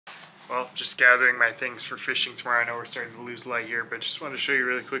Well, just gathering my things for fishing tomorrow. I know we're starting to lose light here, but just wanted to show you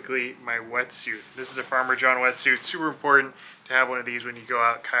really quickly my wetsuit. This is a Farmer John wetsuit. Super important to have one of these when you go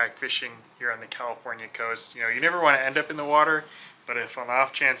out kayak fishing here on the California coast. You know, you never want to end up in the water, but if on the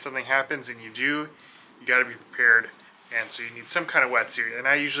off chance something happens and you do, you got to be prepared. And so you need some kind of wetsuit. And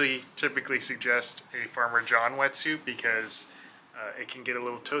I typically suggest a Farmer John wetsuit because it can get a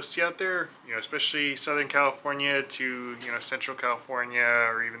little toasty out there, you know, especially Southern California to, you know, Central California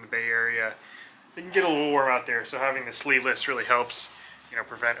or even the Bay Area. It can get a little warm out there, so having the sleeveless really helps, you know,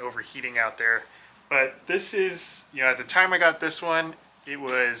 prevent overheating out there. But this is, you know, at the time I got this one,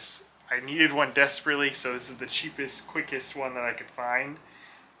 I needed one desperately, so this is the cheapest, quickest one that I could find.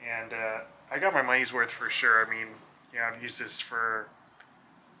 And I got my money's worth for sure. I mean, you know, I've used this for,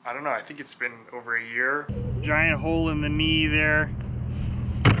 I don't know, I think it's been over a year. Giant hole in the knee there.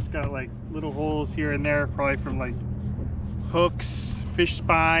 Just got like little holes here and there, probably from like hooks, fish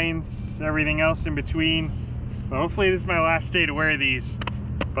spines, everything else in between. But hopefully this is my last day to wear these.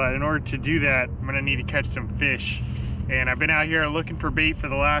 But in order to do that, I'm gonna need to catch some fish. And I've been out here looking for bait for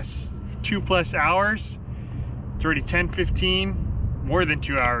the last 2+ hours. It's already 10:15, more than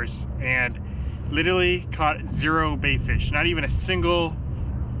 2 hours, and literally caught 0 bait fish, not even a single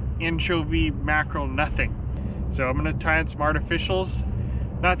anchovy, mackerel, nothing. So I'm gonna try on some artificials.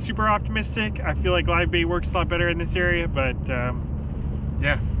 Not super optimistic. I feel like live bait works a lot better in this area, but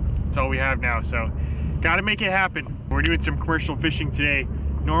yeah, that's all we have now. So gotta make it happen. We're doing some commercial fishing today.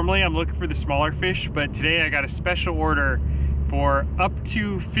 Normally I'm looking for the smaller fish, but today I got a special order for up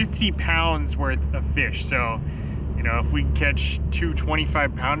to 50 pounds worth of fish. So, you know, if we can catch 2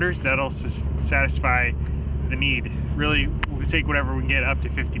 25-pounders, that'll satisfy the need. Really, we'll take whatever we can get up to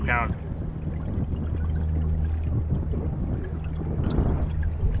 50 pounds.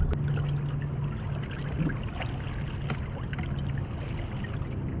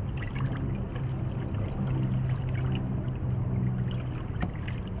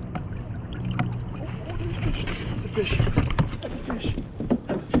 Fish. That's a fish.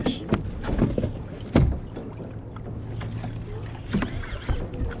 That's a fish.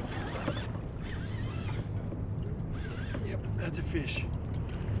 Yep, that's a fish.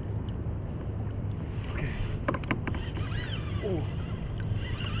 Okay. Oh.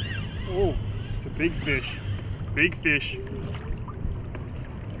 Oh, it's a big fish. Big fish.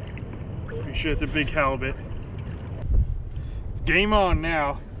 Pretty sure it's a big halibut. It's game on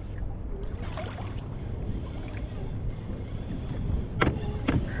now.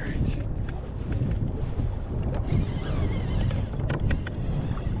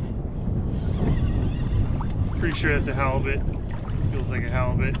 Pretty sure that's a halibut. Feels like a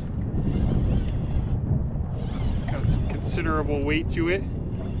halibut. Got some considerable weight to it.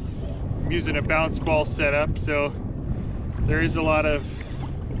 I'm using a bounce ball setup, so there is a lot of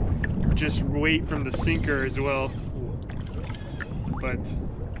just weight from the sinker as well. But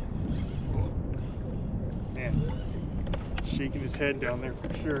man, shaking his head down there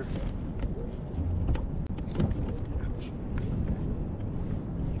for sure.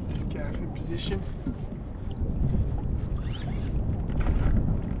 Get this gaff in position.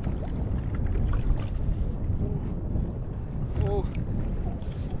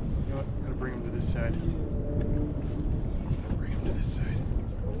 Side. Bring him to this side.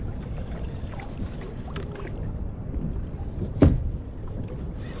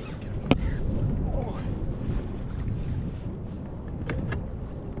 Oh.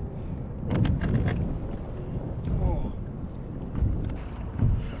 Oh.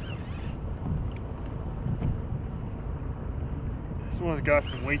 This one's got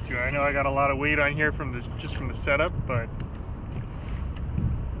some weight to it. I know I got a lot of weight on here from just from the setup, but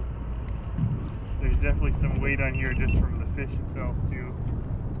there's definitely some weight on here just from the fish itself too.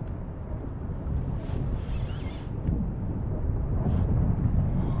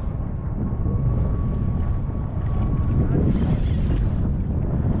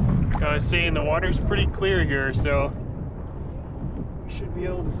 Like I was saying, the water's pretty clear here, so we should be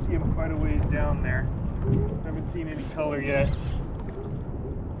able to see them quite a ways down there. Haven't seen any color yet.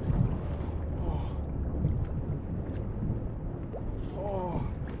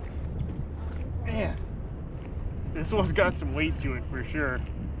 Man, this one's got some weight to it for sure.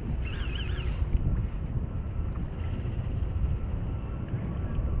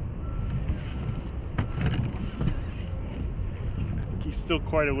 I think he's still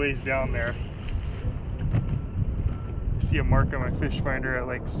quite a ways down there. I see a mark on my fish finder at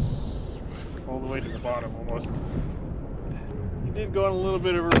like all the way to the bottom almost. He did go on a little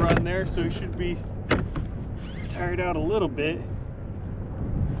bit of a run there, so he should be tired out a little bit.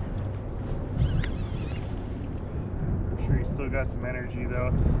 still got some energy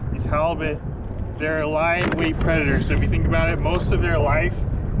though. These halibut, they're a live weight predator. So if you think about it, most of their life,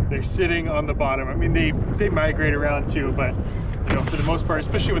 they're sitting on the bottom. I mean, they migrate around too, but you know, for the most part,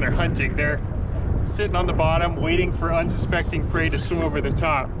 especially when they're hunting, they're sitting on the bottom, waiting for unsuspecting prey to swim over the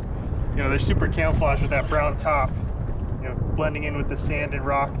top. You know, they're super camouflaged with that brown top, you know, blending in with the sand and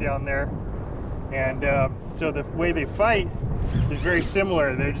rock down there. And so the way they fight is very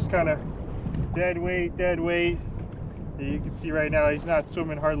similar. They're just kind of dead weight, dead weight. You can see right now he's not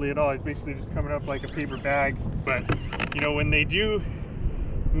swimming hardly at all. He's basically just coming up like a paper bag. But you know, when they do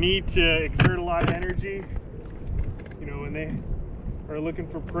need to exert a lot of energy, you know, when they are looking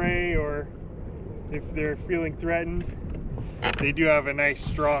for prey or if they're feeling threatened, they do have a nice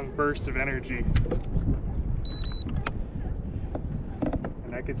strong burst of energy.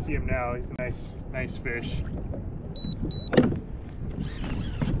 And I can see him now. He's a nice fish.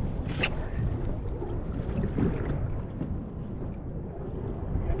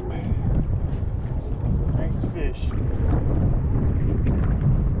 Nice fish.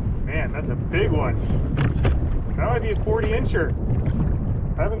 Man, that's a big one. That might be a 40-incher.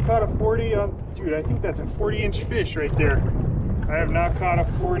 I haven't caught a 40 on, dude, I think that's a 40-inch fish right there. I have not caught a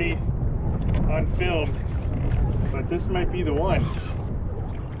 40 on film, but this might be the one.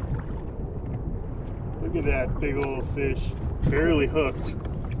 Look at that big old fish, barely hooked. I'm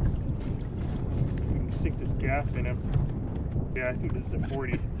gonna stick this gaff in him. Yeah, I think this is a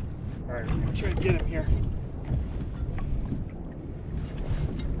 40. All right, I'm gonna try to get him here.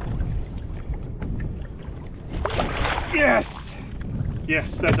 Yes!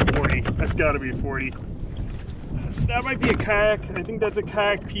 Yes, that's a 40. That's gotta be a 40. That might be a kayak. I think that's a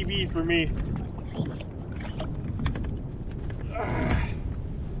kayak PB for me.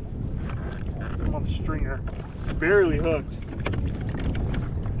 I'm on the stringer. Barely hooked.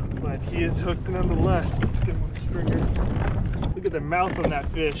 But he is hooked nonetheless. Let's get him on the stringer. Look at the mouth on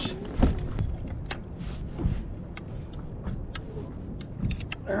that fish.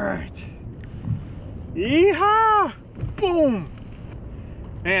 Alright. Yeehaw! Boom!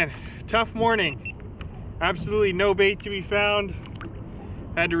 Man, tough morning. Absolutely no bait to be found.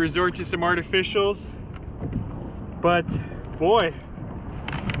 Had to resort to some artificials. But boy,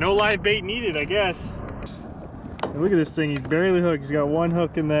 no live bait needed, I guess. And look at this thing, he's barely hooked. He's got one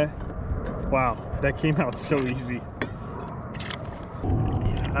hook in the... Wow, that came out so easy.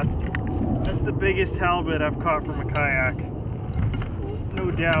 Yeah, that's the biggest halibut I've caught from a kayak.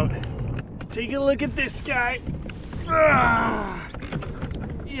 No doubt. Take a look at this guy. Ah,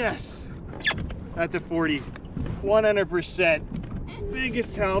 yes. That's a 40, 100%.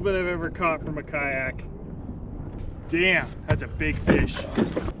 Biggest halibut I've ever caught from a kayak. Damn, that's a big fish.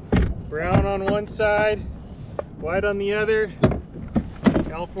 Brown on one side, white on the other.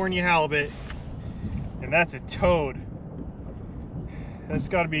 California halibut. And that's a toad. That's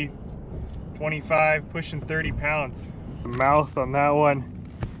gotta be 25, pushing 30 pounds. The mouth on that one.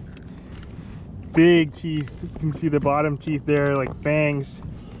 Big teeth. You can see the bottom teeth there, like fangs.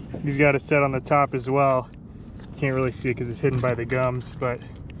 He's got a set on the top as well. Can't really see it because it's hidden by the gums, but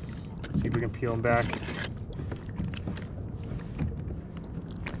let's see if we can peel him back.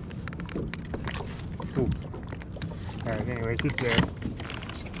 Ooh. All right, anyways, it's there.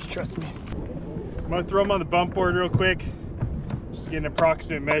 Just trust me. I'm gonna throw him on the bump board real quick. Just get an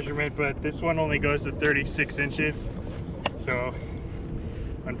approximate measurement, but this one only goes to 36 inches. So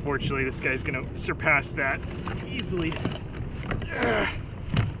unfortunately, this guy's gonna surpass that easily.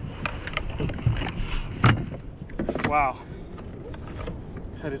 Wow,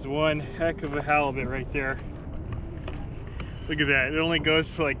 that is one heck of a halibut right there. Look at that, it only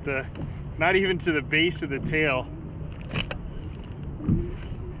goes to like the, not even to the base of the tail.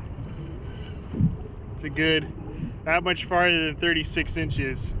 It's a good, not much farther than 36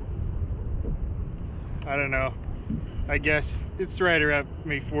 inches. I don't know, I guess it's right around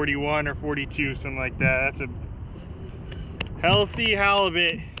maybe 41 or 42, something like that. That's a healthy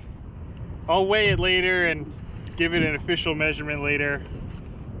halibut. I'll weigh it later and give it an official measurement later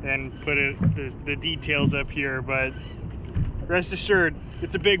and put the details up here, but rest assured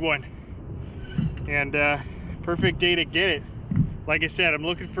it's a big one and perfect day to get it. Like I said, I'm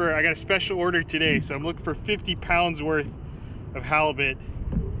looking for, I got a special order today, so I'm looking for 50 pounds worth of halibut,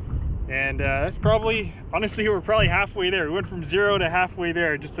 and that's probably, honestly, we're probably halfway there. We went from 0 to halfway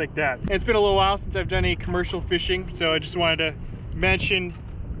there just like that. And it's been a little while since I've done any commercial fishing, so I just wanted to mention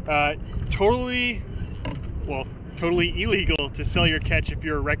totally illegal to sell your catch if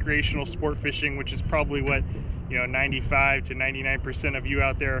you're recreational sport fishing, which is probably what, you know, 95 to 99% of you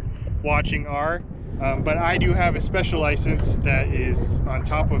out there watching are. But I do have a special license that is on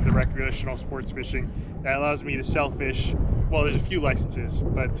top of the recreational sports fishing that allows me to sell fish well, there's a few licenses,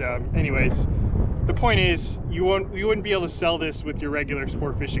 but anyways, the point is you wouldn't be able to sell this with your regular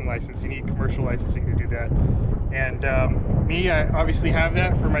sport fishing license. You need commercial licensing to do that. And me, I obviously have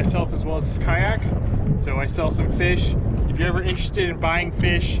that for myself as well as this kayak. So I sell some fish. If you're ever interested in buying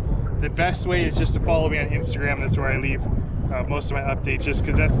fish, the best way is just to follow me on Instagram. That's where I leave most of my updates, just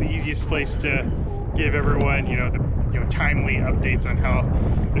because that's the easiest place to give everyone, timely updates on how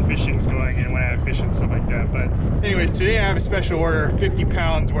the fishing's going and when I have fish and stuff like that. But anyways, today I have a special order, 50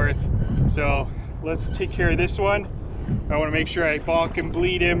 pounds worth. So let's take care of this one. I want to make sure I balk and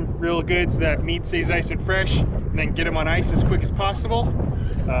bleed him real good so that meat stays nice and fresh, and then get him on ice as quick as possible.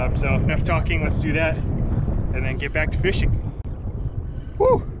 So enough talking, let's do that and then get back to fishing.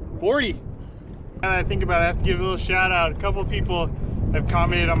 Woo, 40. Now that I think about it, I have to give a little shout out. A couple of people have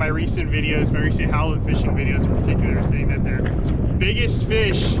commented on my recent videos, my recent halibut fishing videos in particular, saying that their biggest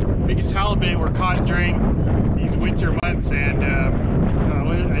fish, biggest halibut were caught during these winter months, and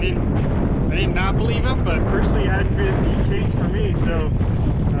I did not believe them, but personally it hadn't been the case for me. So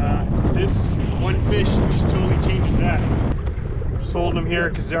this one fish just totally changes that. Just holding them here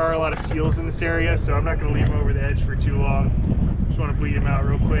because there are a lot of seals in this area, so I'm not going to leave them over the edge for too long. Just want to bleed them out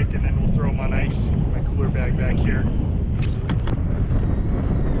real quick, and then we'll throw them on ice. My cooler bag back here.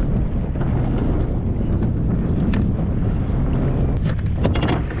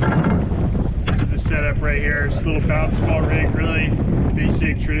 Setup right here, just a little bounce ball rig, really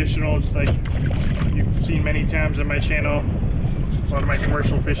basic, traditional, just like you've seen many times on my channel. A lot of my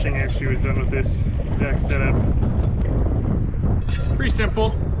commercial fishing actually was done with this exact setup. Pretty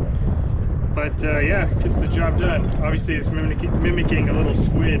simple, but yeah, gets the job done. Obviously it's mimicking a little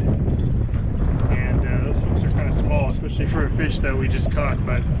squid, and those ones are kind of small, especially for a fish that we just caught,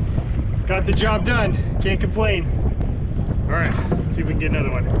 but got the job done, can't complain. All right, let's see if we can get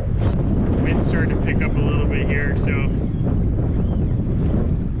another one. Wind's starting to pick up a little bit here, so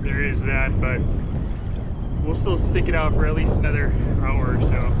there is that, but we'll still stick it out for at least another hour or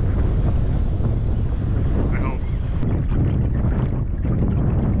so, I hope.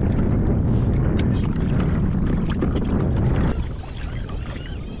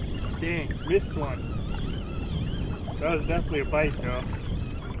 Dang, missed one. That was definitely a bite though.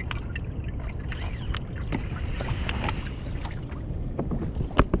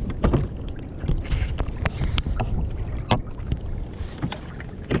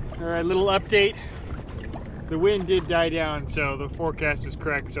 Alright, little update. The wind did die down, so the forecast is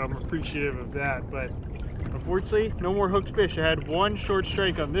correct, so I'm appreciative of that. But unfortunately, no more hooked fish. I had one short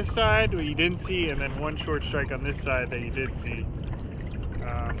strike on this side that you didn't see, and then one short strike on this side that you did see.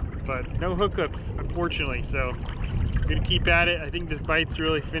 But no hookups, unfortunately, so I'm gonna keep at it. I think this bite's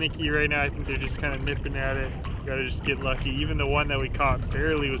really finicky right now. I think they're just kind of nipping at it. Gotta just get lucky. Even the one that we caught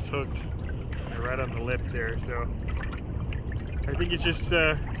barely was hooked. They're right on the lip there, so I think it's just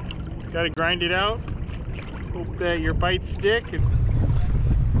got to grind it out, hope that your bites stick, and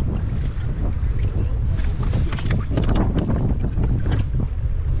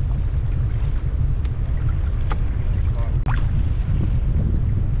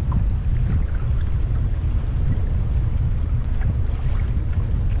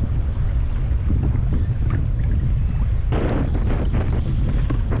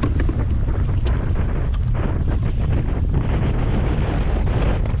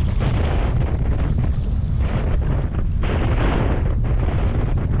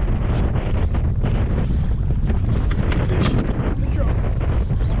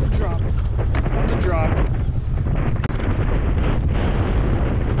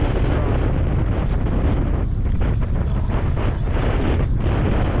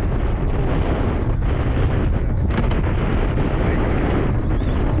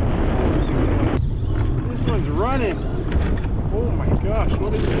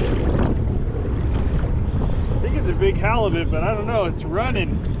big halibut, but I don't know, it's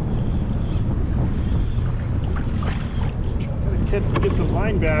running. Gotta get some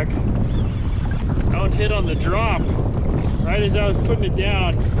line back. Out hit on the drop right as I was putting it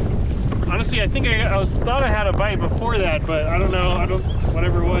down. Honestly, I think thought I had a bite before that, but I don't know,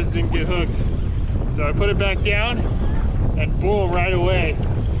 whatever it was didn't get hooked. So I put it back down and boom, right away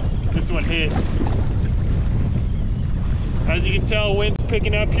this one hit. As you can tell, wind's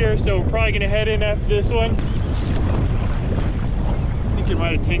picking up here, so we're probably gonna head in after this one. I think it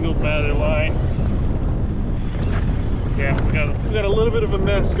might have tangled my other line. Yeah, we got a little bit of a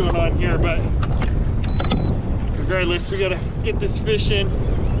mess going on here, but regardless, we gotta get this fish in.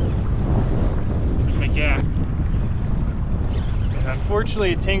 There's my gap. And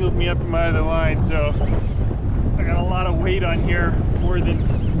unfortunately, it tangled me up in my other line, so I got a lot of weight on here, more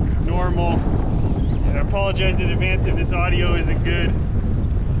than normal. And I apologize in advance if this audio isn't good.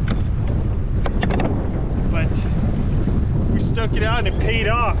 But we stuck it out and it paid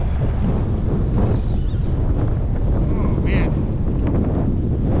off. Oh man.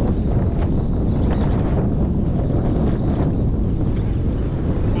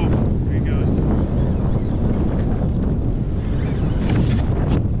 Oh, there he goes.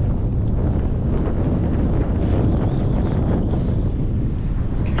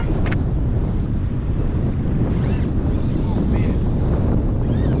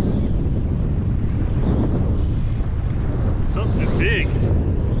 Big.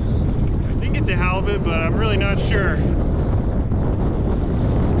 I think it's a halibut, but I'm really not sure. Not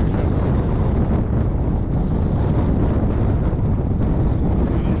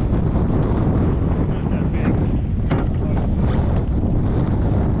that big.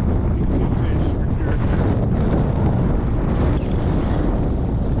 Good fish for sure.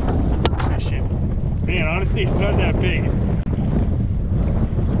 Fishing. Man, honestly, it's not that big.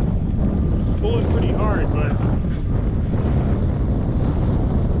 It's pulling pretty hard, but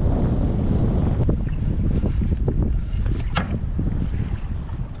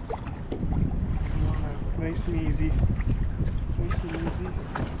nice and easy. Nice and easy.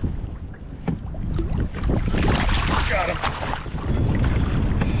 Got him.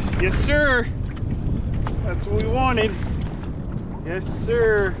 Yes, sir. That's what we wanted. Yes,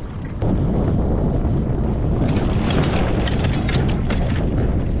 sir.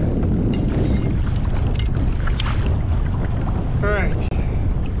 All right.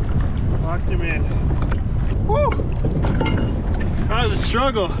 Locked him in. Woo! That was a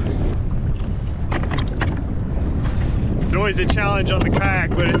struggle. It's always a challenge on the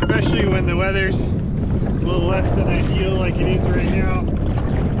kayak, but especially when the weather's a little less than ideal like it is right now.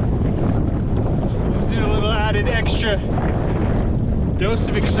 Just gives it a little added extra dose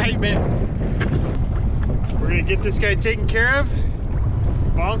of excitement. We're gonna get this guy taken care of,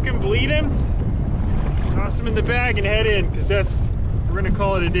 bonk him, bleed him, toss him in the bag and head in, because we're gonna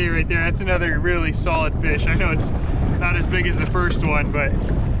call it a day right there. That's another really solid fish. I know it's not as big as the first one, but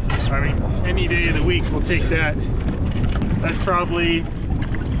I mean, any day of the week we'll take that. That's probably,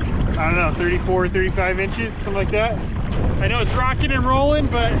 I don't know, 34, 35 inches, something like that. I know it's rocking and rolling,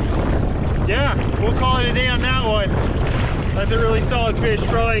 but yeah, we'll call it a day on that one. That's a really solid fish,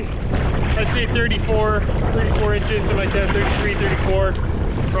 probably, I'd say 34 inches, something like that, 33, 34.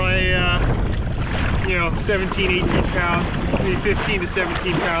 Probably, you know, 17, 18 pounds, maybe 15 to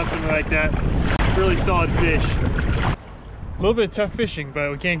 17 pounds, something like that. Really solid fish. A little bit of tough fishing,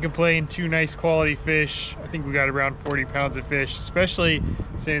 but we can't complain. Two nice quality fish. I think we got around 40 pounds of fish, especially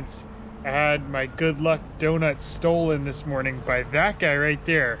since I had my good luck donut stolen this morning by that guy right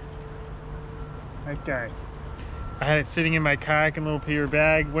there. That guy. I had it sitting in my kayak in a little paper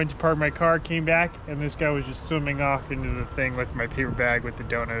bag, went to park my car, came back, and this guy was just swimming off into the thing with my paper bag with the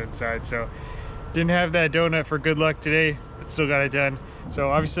donut inside. So didn't have that donut for good luck today, but still got it done. So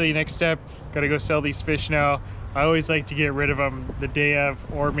obviously next step, gotta go sell these fish now. I always like to get rid of them the day of,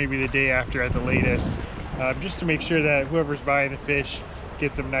 or maybe the day after at the latest, just to make sure that whoever's buying the fish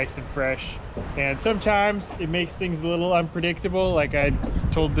gets them nice and fresh. And sometimes it makes things a little unpredictable. Like I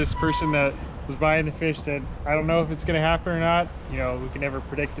told this person that was buying the fish that I don't know if it's gonna happen or not. You know, we can never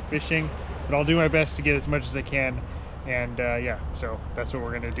predict the fishing, but I'll do my best to get as much as I can. And yeah, so that's what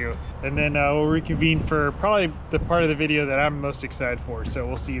we're gonna do. And then we'll reconvene for probably the part of the video that I'm most excited for. So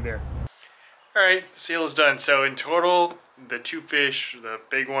we'll see you there. All right, sale is done. So in total, the two fish, the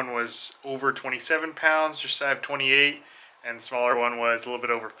big one was over 27 pounds, just shy of 28, and the smaller one was a little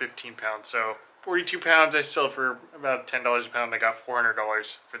bit over 15 pounds. So 42 pounds I sell for about $10 a pound. I got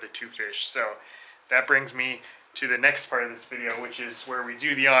 $400 for the two fish. So that brings me to the next part of this video, which is where we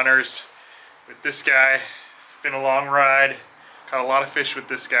do the honors with this guy. It's been a long ride. Caught a lot of fish with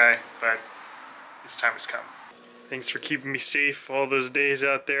this guy, but this time has come. Thanks for keeping me safe all those days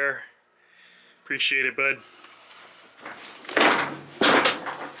out there. Appreciate it, bud.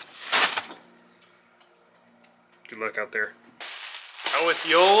 Good luck out there. Out with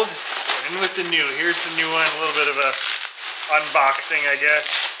the old, in with the new. Here's the new one, a little bit of a unboxing, I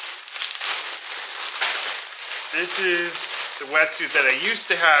guess. This is the wetsuit that I used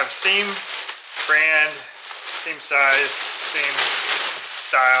to have. Same brand, same size, same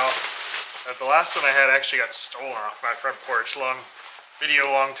style. But the last one I had actually got stolen off my front porch. Long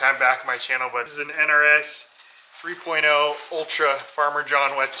time back on my channel, but this is an NRS 3.0 Ultra Farmer John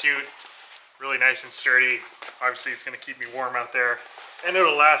wetsuit. Really nice and sturdy. Obviously it's going to keep me warm out there, and it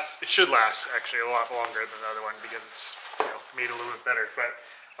should last actually a lot longer than the other one because it's, you know, made a little bit better. But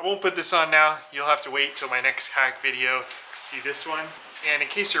I won't put this on now. You'll have to wait till my next kayak video to see this one. And in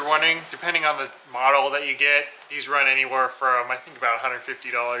case you're wondering, depending on the model that you get, these run anywhere from I think about $150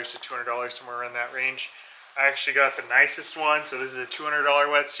 to $200, somewhere in that range. I actually got the nicest one, so this is a $200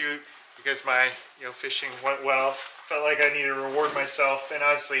 wetsuit because my fishing went well. Felt like I needed to reward myself, and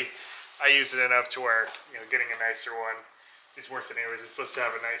honestly, I use it enough to where getting a nicer one is worth it anyways. It's supposed to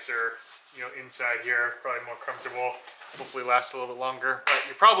have a nicer inside here, probably more comfortable, hopefully lasts a little bit longer. But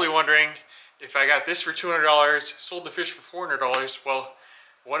you're probably wondering, if I got this for $200, sold the fish for $400, well,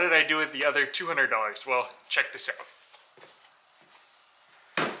 what did I do with the other $200? Well, check this out.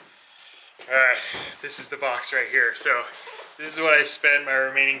 Alright, this is the box right here. So this is what I spent my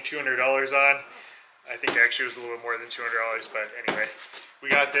remaining $200 on. I think actually it was a little bit more than $200, but anyway, we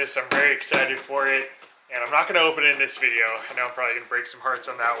got this. I'm very excited for it, and I'm not going to open it in this video. I know I'm probably going to break some hearts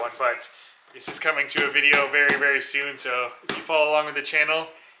on that one, but this is coming to a video very, very soon. So if you follow along with the channel,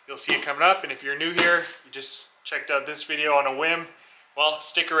 you'll see it coming up. And if you're new here, you just checked out this video on a whim, well,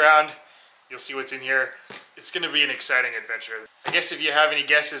 stick around. You'll see what's in here. It's going to be an exciting adventure. I guess if you have any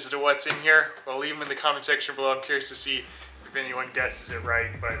guesses as to what's in here, well, leave them in the comment section below. I'm curious to see if anyone guesses it right,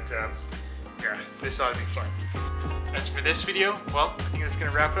 but yeah, this ought to be fun. As for this video, well, I think that's going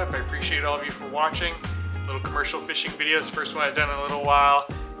to wrap it up. I appreciate all of you for watching. Little commercial fishing videos, first one I've done in a little while,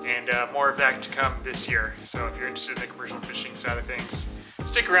 and more of that to come this year. So if you're interested in the commercial fishing side of things,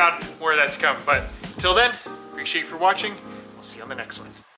 stick around, more of that to come. But until then, appreciate you for watching. We'll see you on the next one.